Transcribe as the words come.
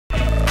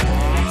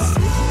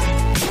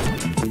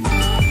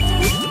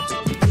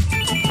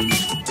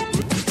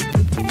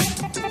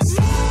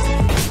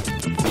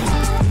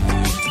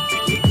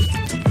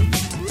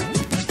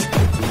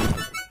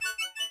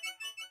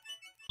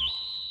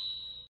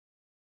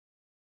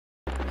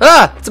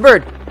Ah! It's a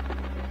bird!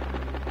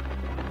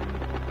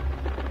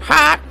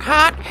 Hot,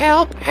 hot,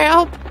 help,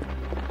 help!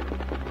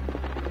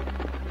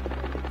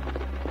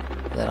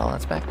 Is that all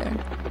that's back there?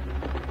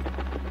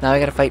 Now I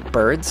gotta fight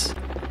birds?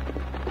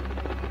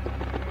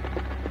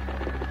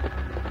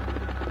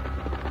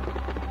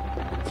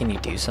 Can you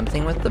do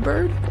something with the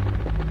bird?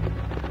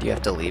 Do you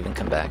have to leave and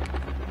come back?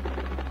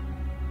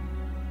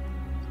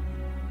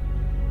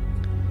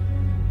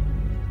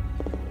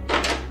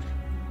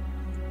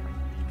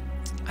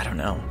 I don't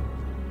know.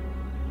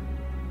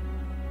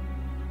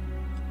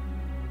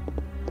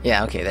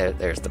 Yeah, okay,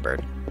 there's the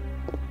bird.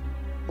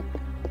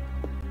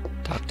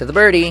 Talk to the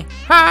birdie.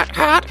 Hot,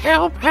 hot,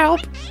 help,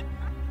 help!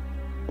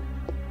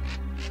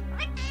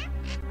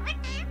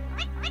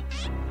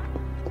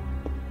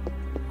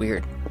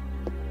 Weird.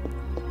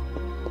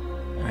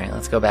 Alright,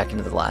 let's go back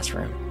into the last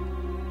room.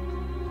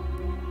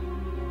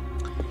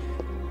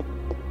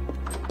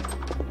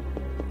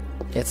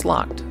 It's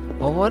locked.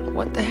 Well,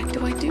 what the heck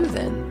do I do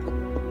then?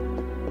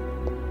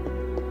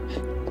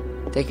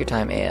 Take your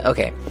time, Aya.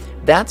 Okay,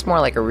 that's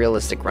more like a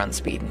realistic run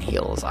speed and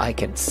heals. I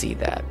could see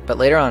that. But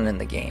later on in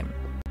the game,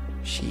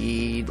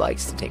 she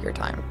likes to take her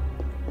time.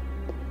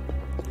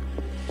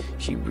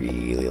 She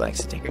really likes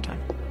to take her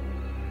time.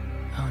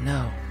 Oh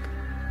no.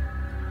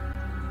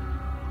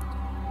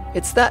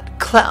 It's that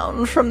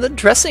clown from the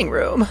dressing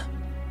room.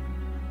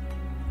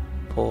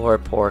 Poor,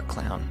 poor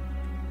clown.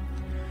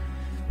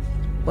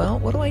 Well,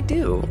 what do I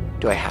do?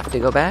 Do I have to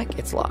go back?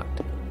 It's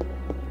locked.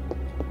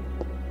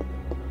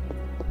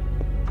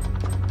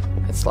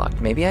 It's locked.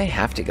 Maybe I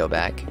have to go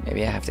back.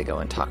 Maybe I have to go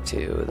and talk to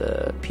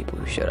the people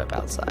who showed up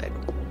outside.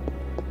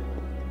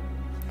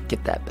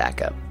 Get that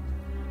back up.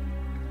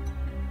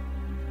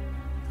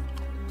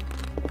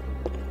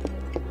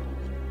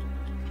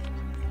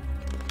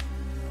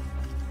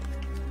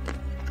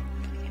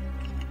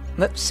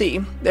 Let's see.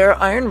 There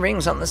are iron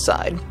rings on the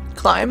side.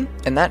 Climb.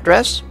 And that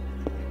dress?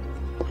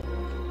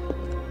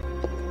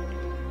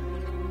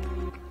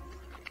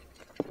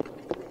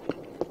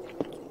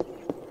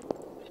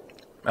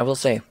 I will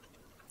say,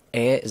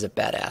 Aya is a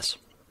badass.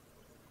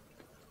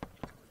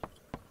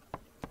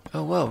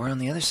 Oh, whoa, we're on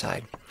the other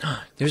side.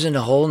 There's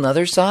a whole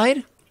nother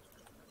side?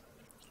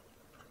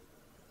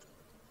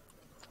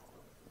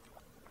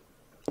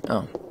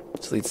 Oh,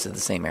 this leads to the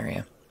same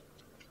area.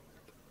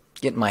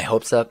 Getting my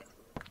hopes up.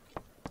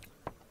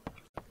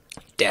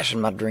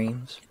 Dashing my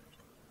dreams.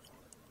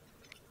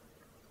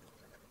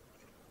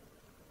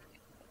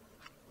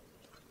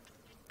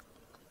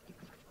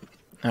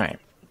 Alright.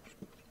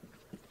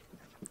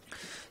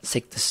 Let's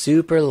take the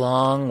super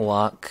long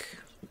walk.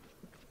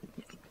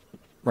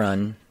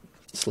 Run.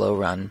 Slow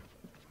run.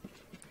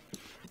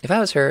 If I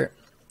was her,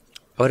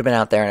 I would have been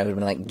out there and I would have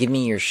been like, give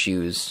me your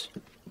shoes.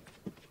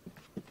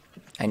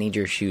 I need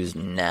your shoes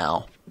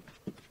now.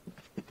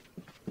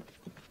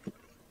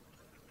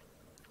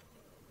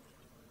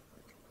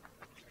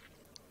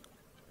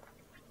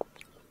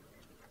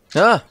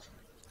 Ah!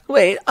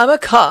 Wait, I'm a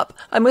cop.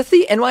 I'm with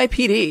the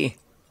NYPD.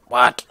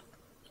 What?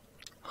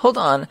 Hold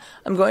on.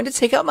 I'm going to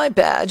take out my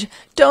badge.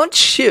 Don't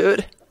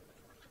shoot!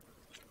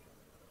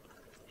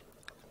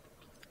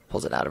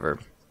 Pulls it out of her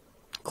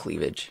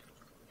cleavage.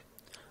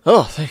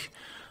 Oh, I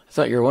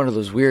thought you were one of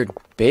those weird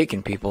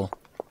bacon people.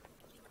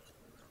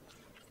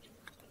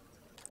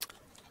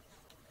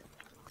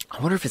 I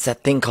wonder if it's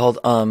that thing called,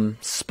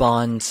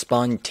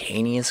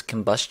 spontaneous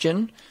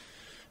combustion?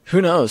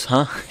 Who knows,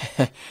 huh?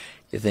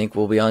 You think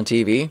we'll be on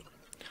TV?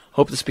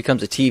 Hope this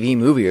becomes a TV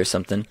movie or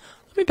something.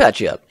 Let me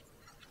patch you up.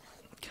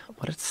 God,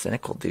 what a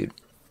cynical dude.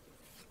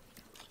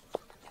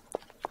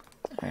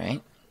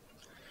 Alright.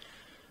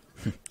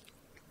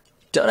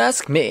 Don't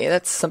ask me.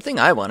 That's something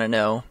I want to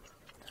know.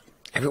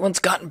 Everyone's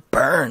gotten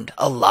burned.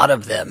 A lot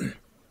of them.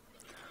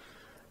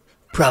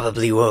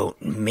 Probably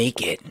won't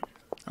make it.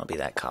 I'll be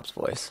that cop's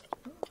voice.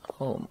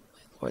 Oh, my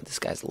lord, this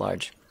guy's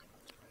large.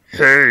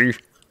 Hey,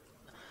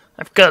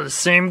 I've got the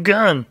same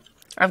gun.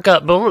 I've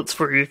got bullets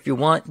for you if you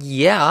want.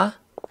 Yeah.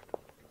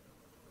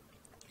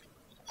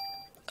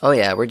 Oh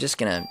yeah, we're just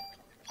gonna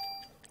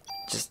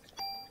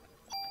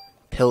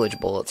pillage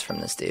bullets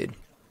from this dude.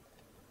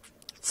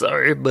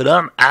 Sorry, but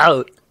I'm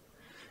out.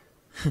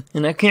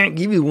 And I can't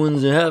give you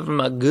ones that have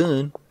my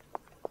gun.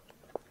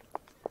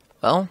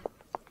 Well.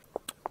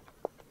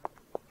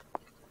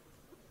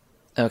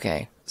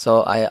 Okay,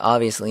 so I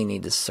obviously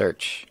need to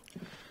search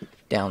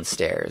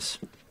downstairs.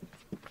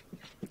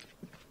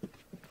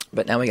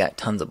 But now we got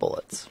tons of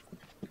bullets.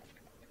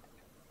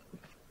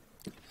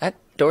 That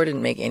door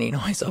didn't make any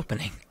noise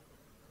opening.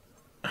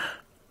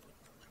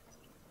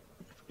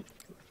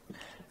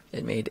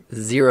 It made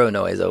zero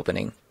noise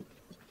opening.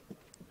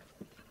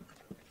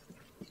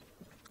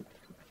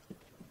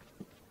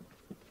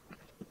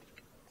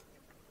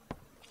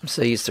 I'm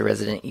so used to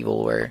Resident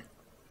Evil where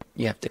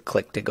you have to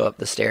click to go up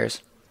the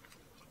stairs.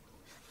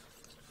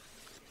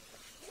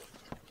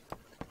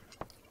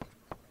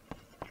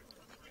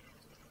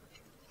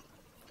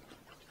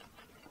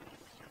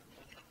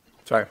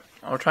 Sorry,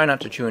 I'll try not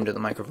to chew into the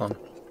microphone.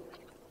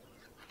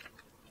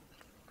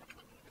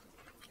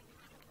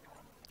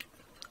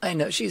 I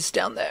know she's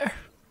down there.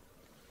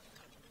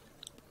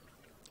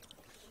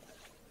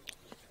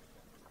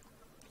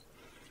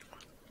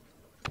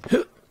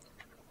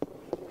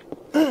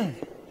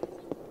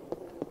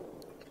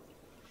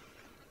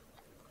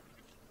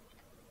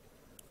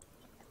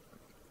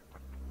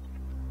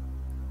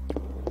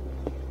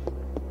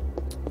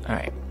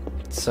 Alright,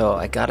 so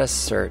I gotta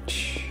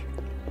search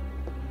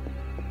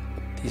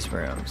these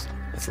rooms.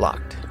 It's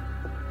locked.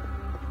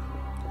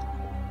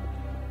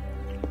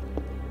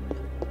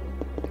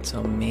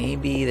 So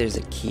maybe there's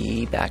a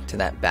key back to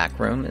that back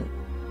room.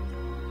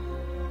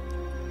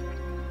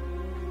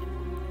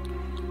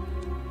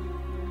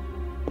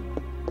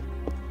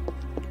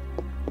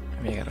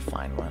 Maybe I gotta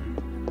find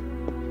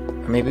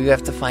one. Or maybe we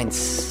have to find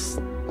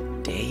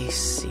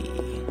Stacy.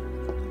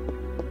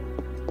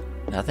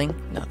 Nothing?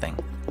 Nothing.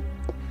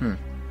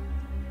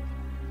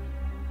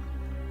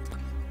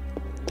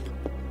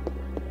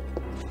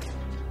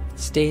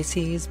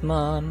 Stacy's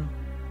mom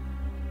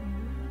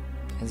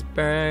is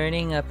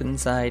burning up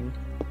inside.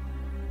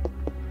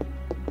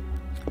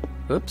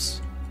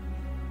 Oops.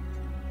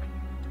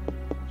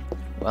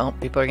 Well,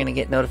 people are gonna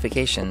get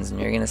notifications and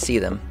you're gonna see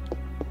them.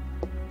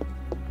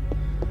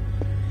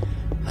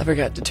 I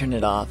forgot to turn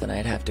it off and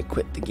I'd have to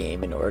quit the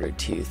game in order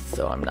to,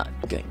 so I'm not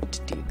going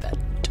to do that.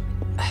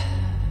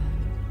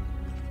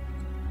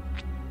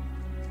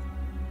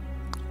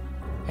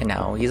 And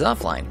now he's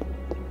offline.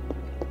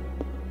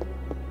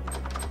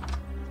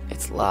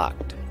 It's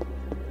locked.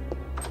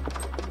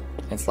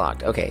 It's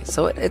locked. Okay,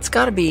 so it's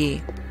gotta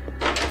be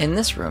in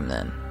this room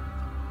then.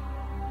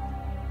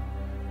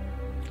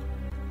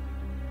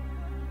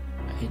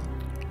 I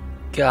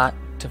got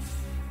to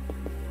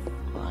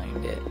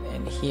find it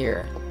in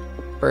here.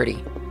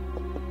 Birdie.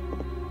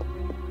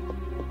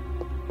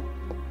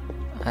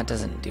 That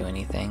doesn't do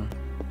anything.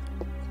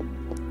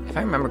 If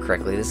I remember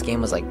correctly, this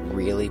game was like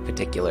really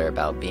particular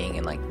about being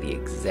in like the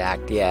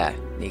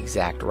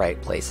exact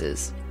right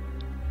places.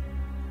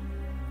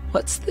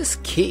 What's this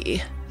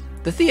key?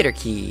 The theater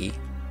key.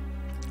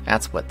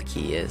 That's what the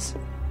key is.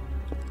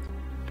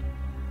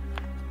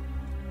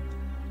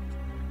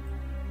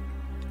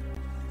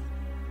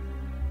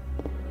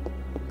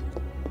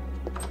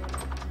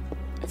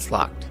 It's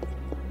locked.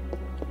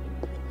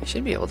 I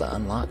should be able to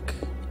unlock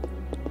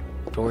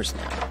doors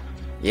now.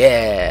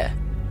 Yeah!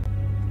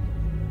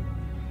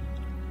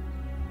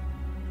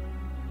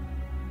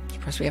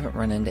 Surprised we haven't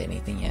run into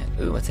anything yet.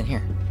 Ooh, what's in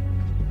here?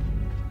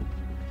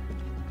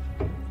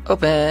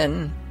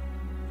 Open!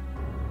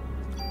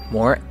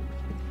 More...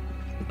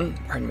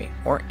 pardon me.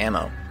 More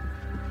ammo.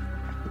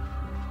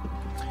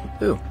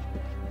 Ooh.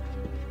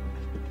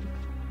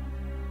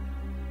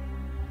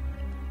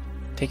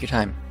 Take your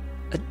time.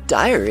 A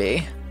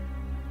diary!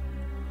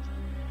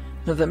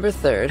 November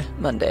 3rd,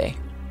 Monday.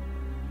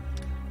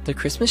 The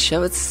Christmas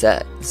show is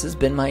set. This has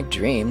been my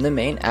dream. The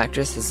main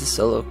actress has a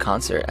solo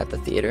concert at the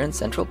theater in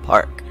Central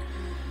Park.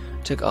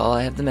 Took all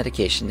I have the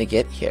medication to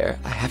get here.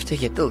 I have to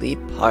get the lead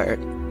part.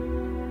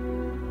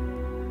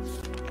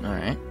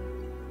 Alright.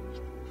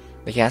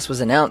 The cast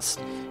was announced,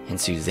 and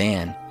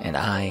Suzanne and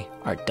I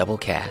are double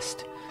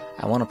cast.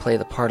 I want to play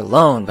the part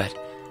alone, but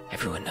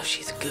everyone knows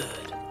she's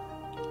good.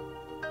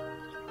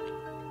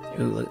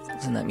 Ooh,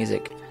 listen to that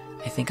music.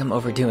 I think I'm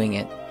overdoing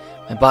it.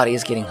 My body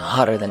is getting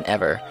hotter than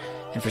ever,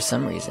 and for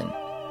some reason,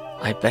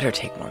 I better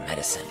take more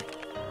medicine.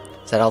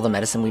 Is that all the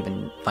medicine we've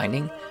been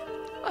finding?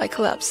 I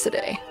collapsed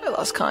today. I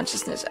lost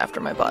consciousness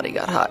after my body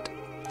got hot.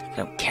 I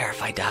don't care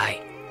if I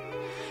die.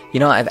 You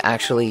know, I've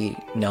actually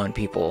known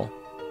people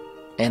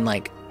in,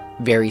 like,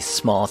 very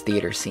small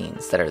theater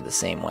scenes that are the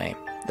same way.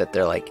 That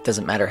they're like, it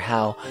doesn't matter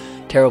how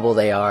terrible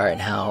they are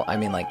and how, I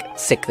mean, like,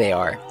 sick they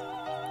are.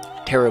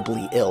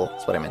 Terribly ill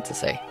is what I meant to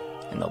say.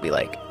 And they'll be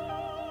like,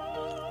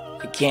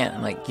 I can't.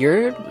 I'm like,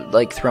 you're,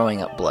 like,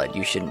 throwing up blood.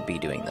 You shouldn't be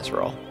doing this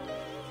role.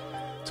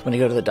 So I'm going to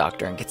go to the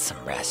doctor and get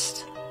some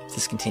rest. If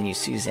this continues,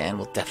 Suzanne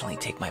will definitely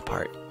take my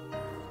part.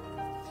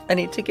 I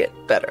need to get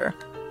better.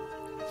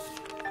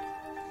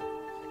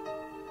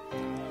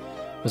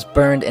 Was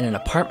burned in an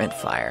apartment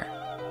fire.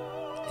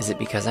 Is it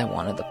because I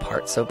wanted the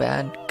part so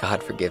bad?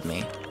 God forgive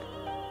me.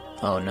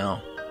 Oh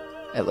no.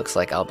 It looks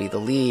like I'll be the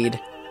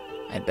lead.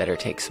 I'd better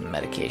take some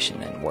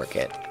medication and work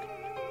it.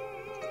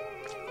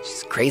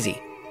 She's crazy.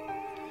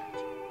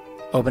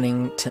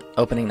 Opening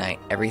night,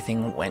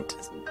 everything went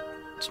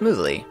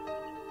smoothly.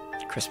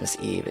 Christmas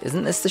Eve.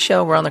 Isn't this the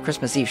show? We're on the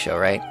Christmas Eve show,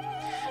 right?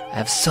 I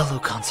have solo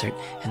concert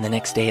and the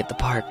next day at the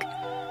park,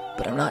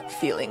 but I'm not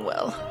feeling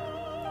well.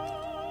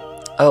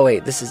 Oh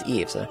wait, this is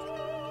Eve, so...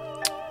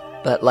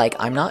 But, like,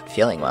 I'm not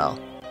feeling well.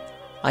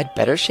 I'd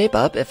better shape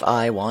up if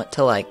I want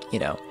to, like, you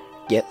know,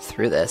 get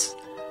through this.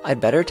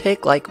 I'd better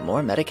take, like,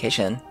 more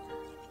medication.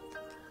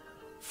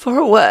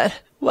 For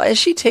what? Why is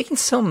she taking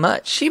so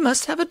much? She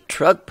must have a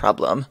drug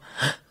problem.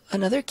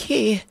 Another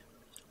key.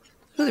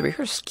 Ooh, the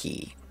rehearsed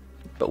key.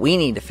 But we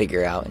need to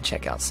figure out and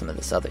check out some of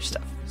this other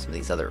stuff. Some of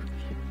these other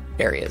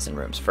areas and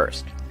rooms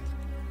first.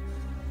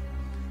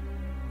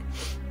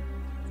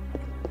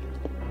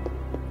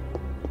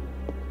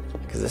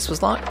 Because this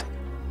was locked.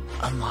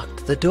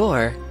 Unlocked the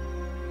door.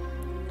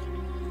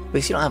 At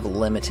least you don't have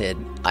limited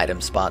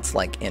item spots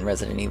like in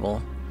Resident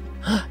Evil.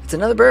 It's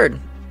another bird.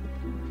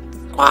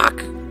 Squawk.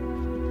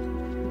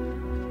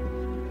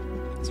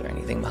 Is there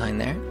anything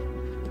behind there?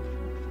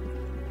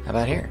 How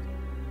about here?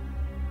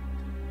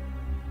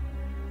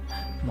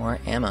 More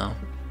ammo.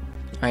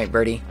 Alright,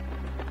 birdie.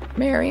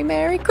 Merry,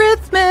 Merry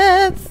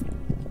Christmas!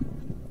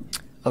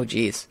 Oh,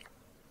 jeez.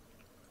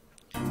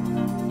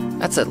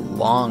 That's a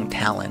long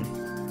talon.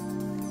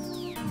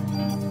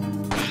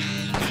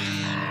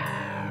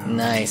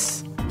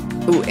 Nice.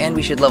 Ooh, and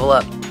we should level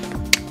up.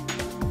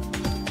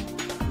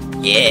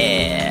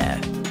 Yeah!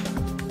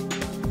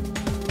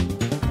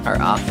 Our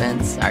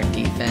offense, our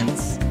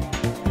defense,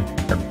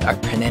 our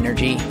pen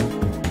energy.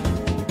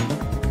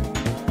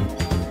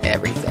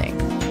 Everything.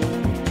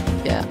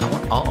 Yeah, I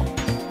want all.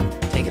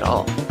 Take it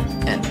all.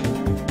 And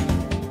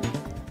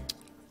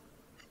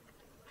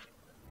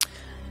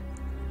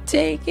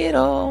take it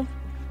all.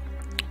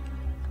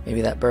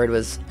 Maybe that bird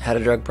had a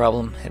drug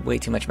problem, had way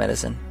too much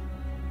medicine.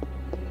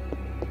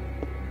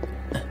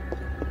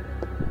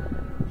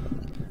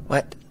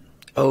 What?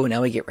 Oh,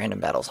 now we get random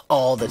battles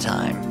all the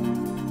time.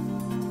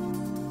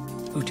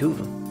 Ooh, 2 of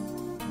them.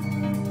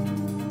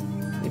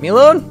 Leave me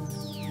alone!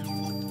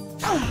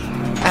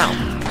 Ow.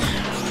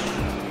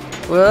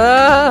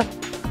 Whoa!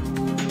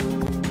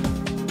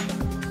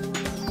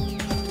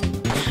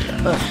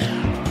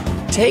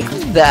 Take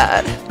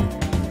that!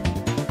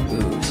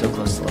 Ooh, so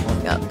close to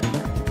leveling up.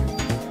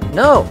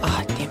 No!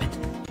 Ah, oh, damn it.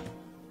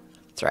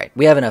 That's right,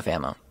 we have enough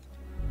ammo.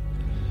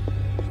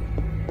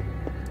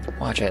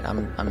 Watch it,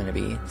 I'm gonna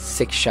be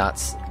 6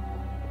 shots.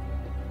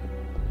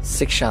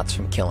 6 shots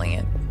from killing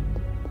it.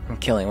 I'm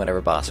killing whatever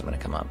boss I'm gonna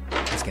come up.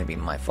 It's gonna be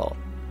my fault.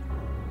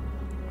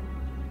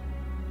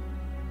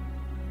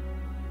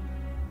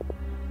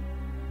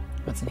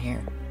 What's in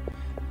here?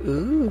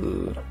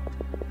 Ooh.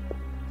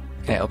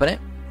 Can I open it?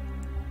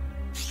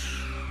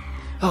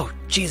 Oh,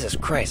 Jesus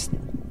Christ.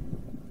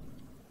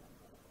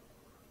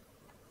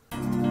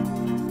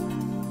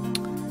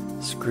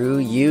 Screw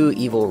you,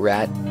 evil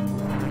rat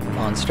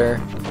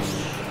monster.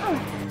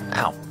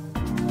 Ow.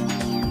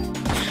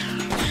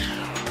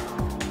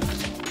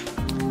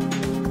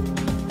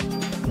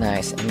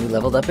 Nice, and we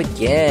leveled up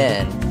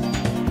again.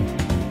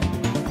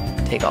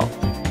 Take all.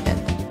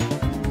 End.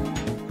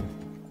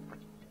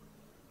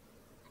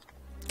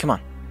 Come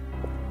on.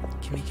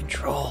 Give me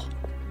control.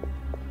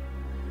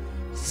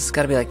 This has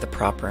got to be like the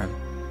prop room.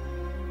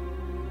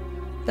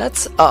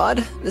 That's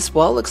odd. This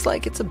wall looks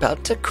like it's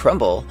about to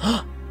crumble.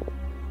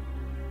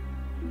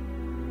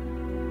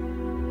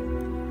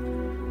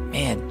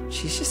 Man,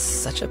 she's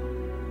just such a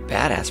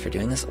badass for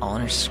doing this all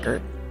in her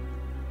skirt.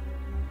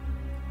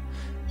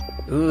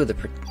 Ooh, the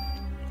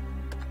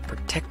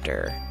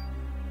protector.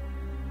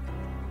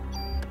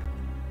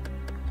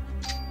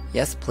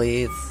 Yes,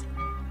 please.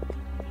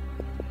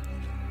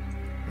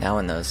 Now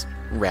when those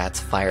rats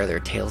fire their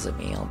tails at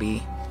me,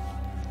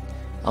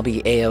 I'll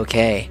be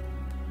A-okay.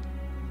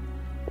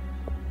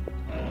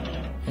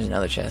 There's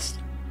another chest.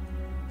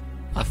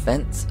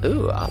 Offense.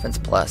 Ooh, offense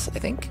plus, I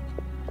think.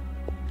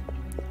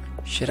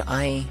 Should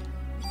I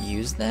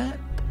use that?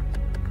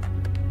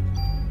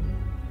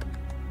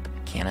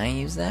 Can I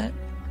use that?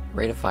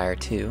 Rate of fire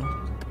 2.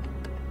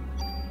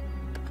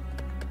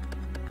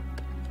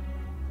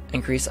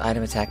 Increase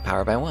item attack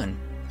power by 1.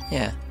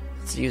 Yeah,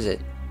 let's use it.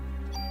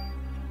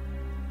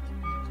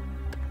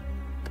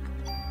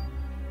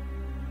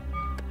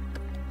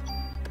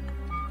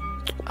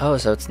 Oh,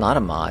 so it's not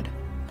a mod.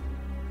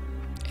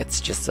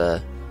 It's just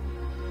a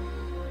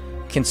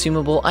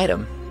consumable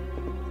item.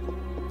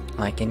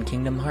 Like in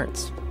Kingdom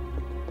Hearts.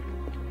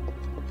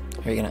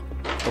 Are you gonna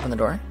open the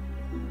door?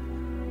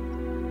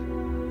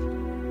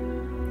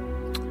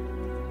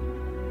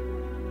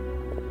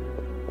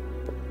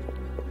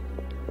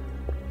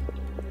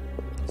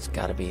 It's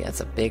gotta be,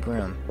 that's a big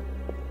room.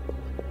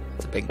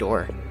 It's a big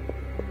door.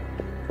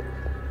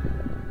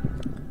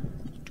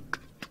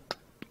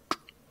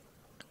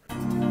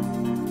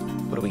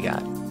 What do we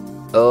got?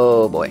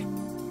 Oh boy.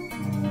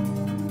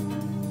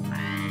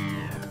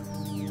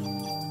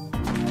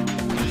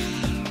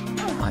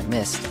 Oh, I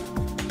missed.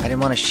 I didn't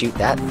want to shoot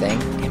that thing.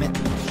 Damn it.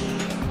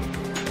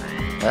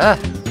 Ah!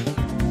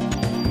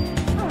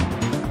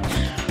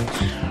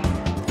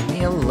 Leave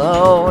me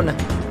alone.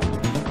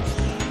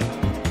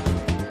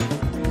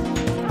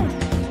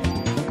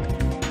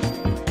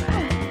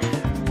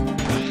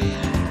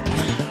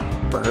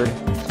 Bird.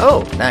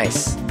 Oh,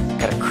 nice.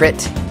 Got a crit.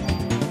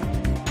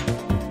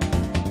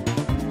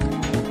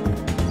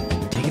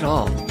 Take it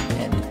all.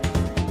 And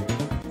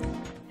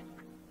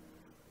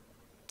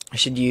I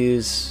should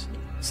use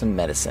some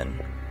medicine.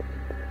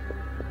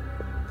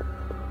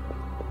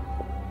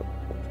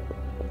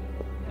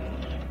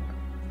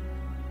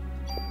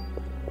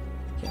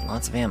 Getting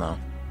lots of ammo.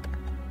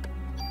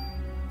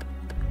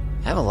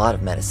 I have a lot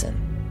of medicine.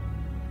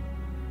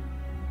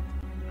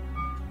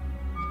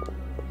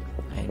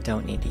 I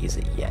don't need to use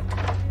it yet.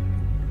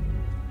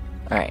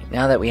 Alright,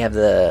 now that we have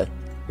the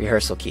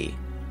rehearsal key.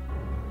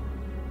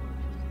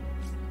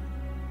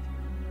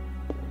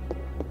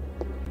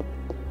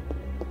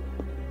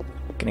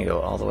 I'm gonna go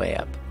all the way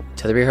up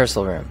to the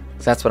rehearsal room.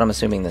 So that's what I'm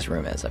assuming this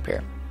room is up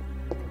here.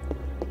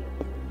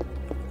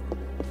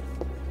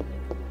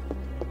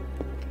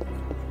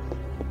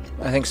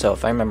 I think so,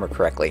 if I remember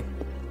correctly.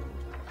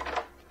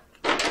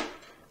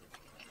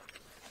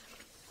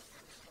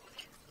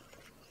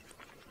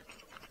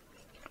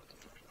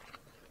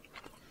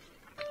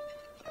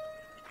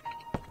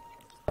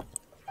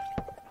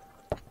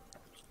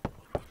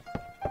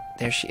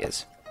 There she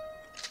is.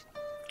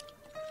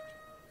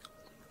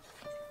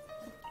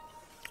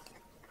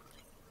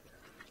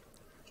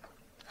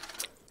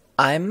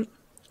 I'm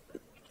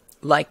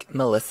like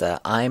Melissa.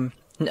 I am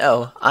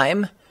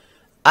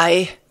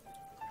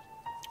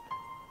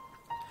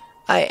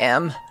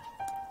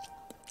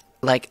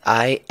like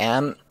I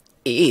am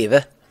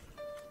Eve.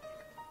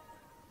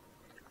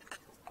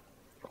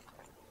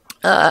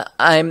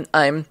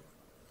 I'm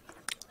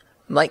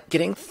like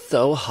getting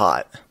so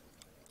hot.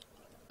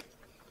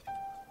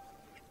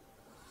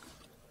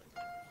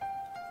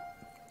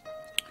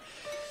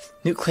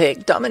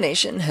 Nucleic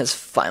domination has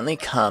finally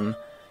come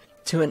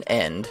to an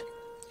end,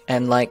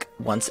 and like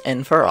once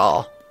and for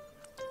all.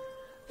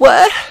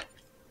 What?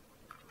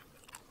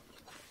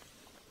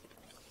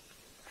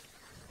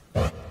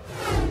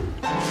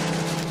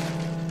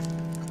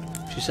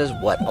 She says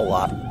what a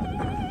lot.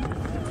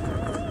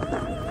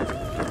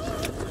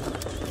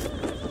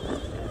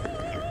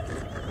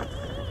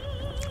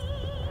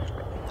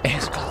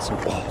 It's got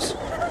some balls.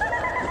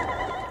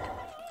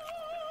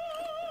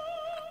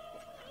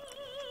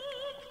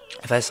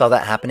 If I saw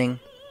that happening,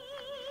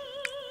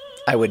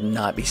 I would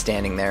not be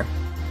standing there.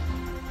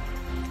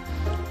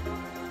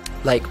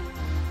 Like,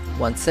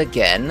 once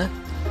again,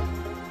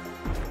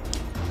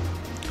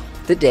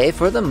 the day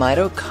for the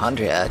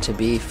mitochondria to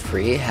be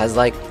free has,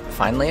 like,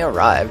 finally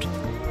arrived.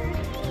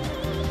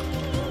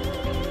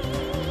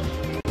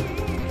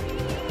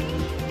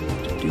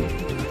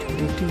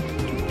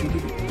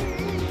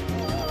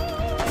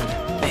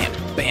 Bam,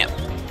 bam.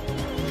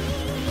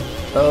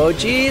 Oh,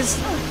 jeez.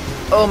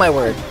 Oh, my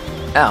word.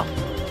 Ow.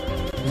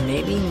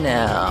 Maybe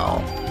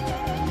now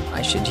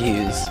I should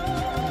use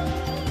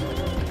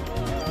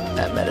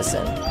that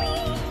medicine.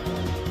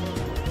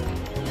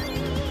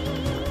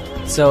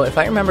 So, if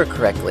I remember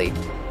correctly,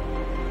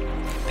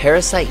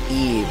 Parasite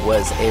Eve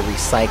was a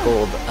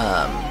recycled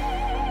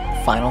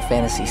Final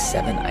Fantasy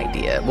VII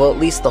idea. Well, at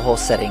least the whole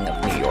setting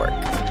of New York.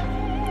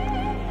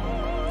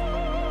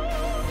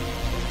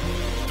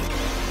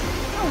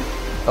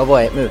 Oh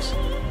boy, it moves.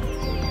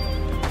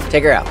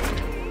 Take her out.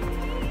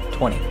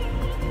 20.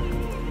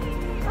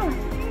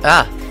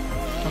 Ah!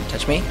 Don't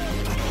touch me.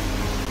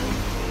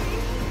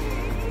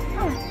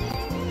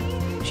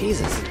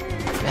 Jesus.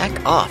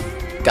 Back off.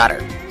 Got her.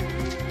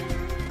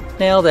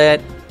 Nailed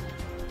it.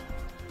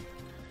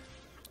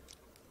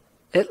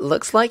 It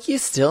looks like you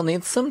still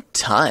need some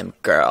time,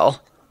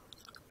 girl.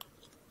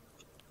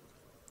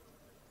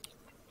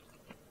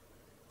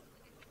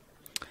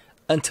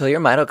 Until your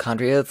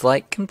mitochondria is,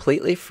 like,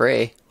 completely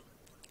free.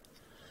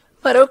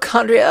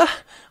 Mitochondria?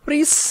 What are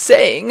you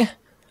saying?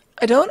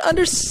 I don't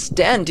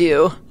understand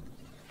you.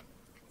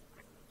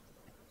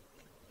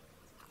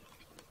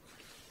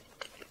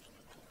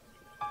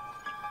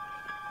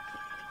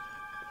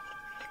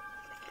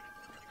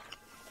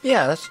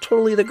 Yeah, that's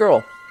totally the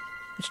girl.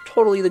 It's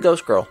totally the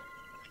ghost girl.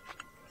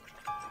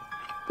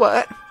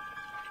 What?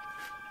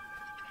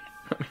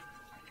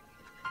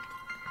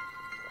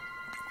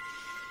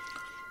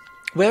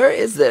 Where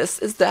is this?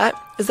 Is that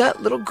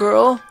little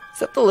girl? Is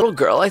that the little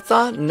girl I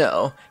thought?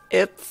 No,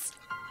 it's...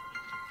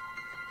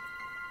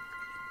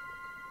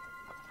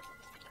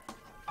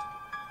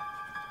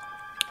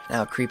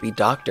 Now, creepy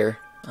doctor.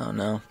 Oh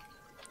no.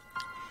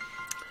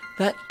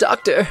 That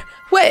doctor!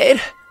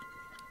 Wait!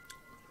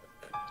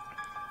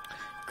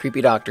 Creepy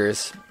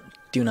doctors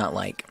do not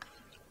like.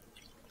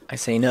 I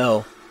say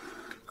no.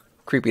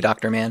 Creepy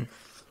doctor man.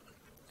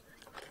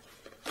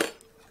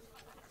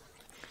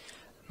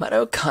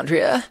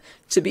 Mitochondria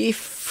to be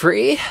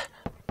free?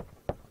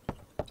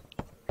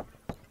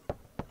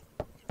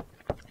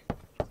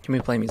 Can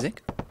we play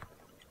music?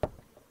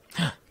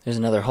 There's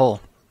another hole.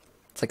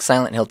 It's like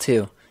Silent Hill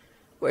 2.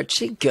 Where'd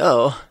she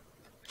go?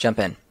 Jump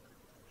in.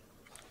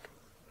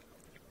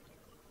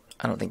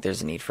 I don't think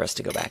there's a need for us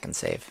to go back and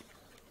save.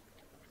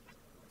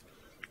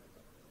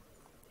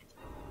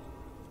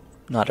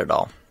 Not at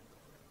all.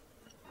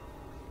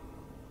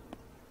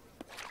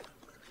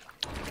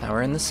 Now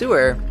we're in the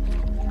sewer.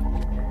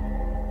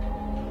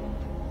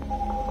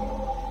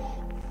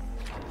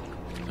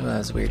 Oh, that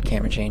was a weird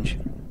camera change.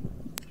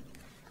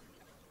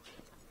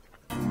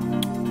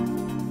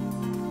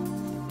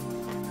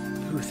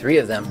 Ooh, 3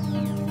 of them.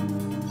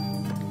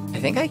 I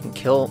think I can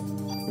kill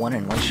one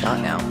in one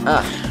shot now.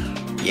 Ah,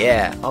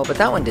 yeah. Oh, but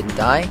that one didn't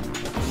die.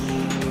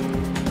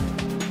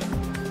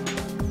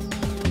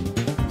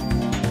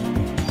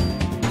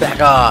 Back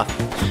off.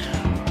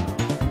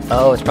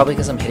 Oh, it's probably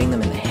because I'm hitting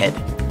them in the head.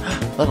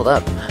 Leveled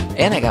up.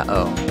 And I got...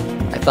 Oh,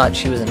 I thought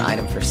she was an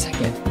item for a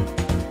second.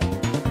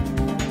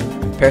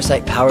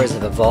 Parasite powers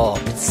have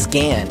evolved.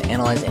 Scan.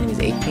 Analyze enemy's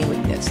HP and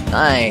weakness.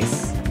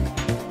 Nice.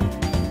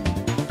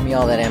 Give me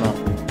all that ammo.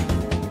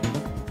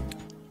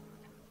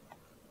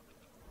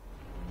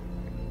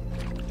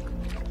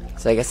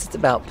 So I guess it's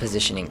about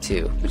positioning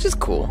too, which is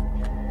cool.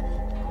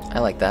 I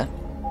like that.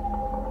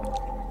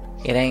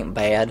 It ain't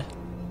bad.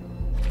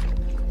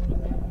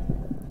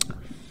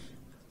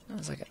 That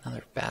was like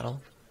another battle.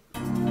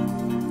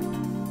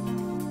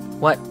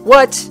 What?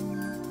 What?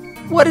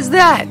 What is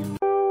that?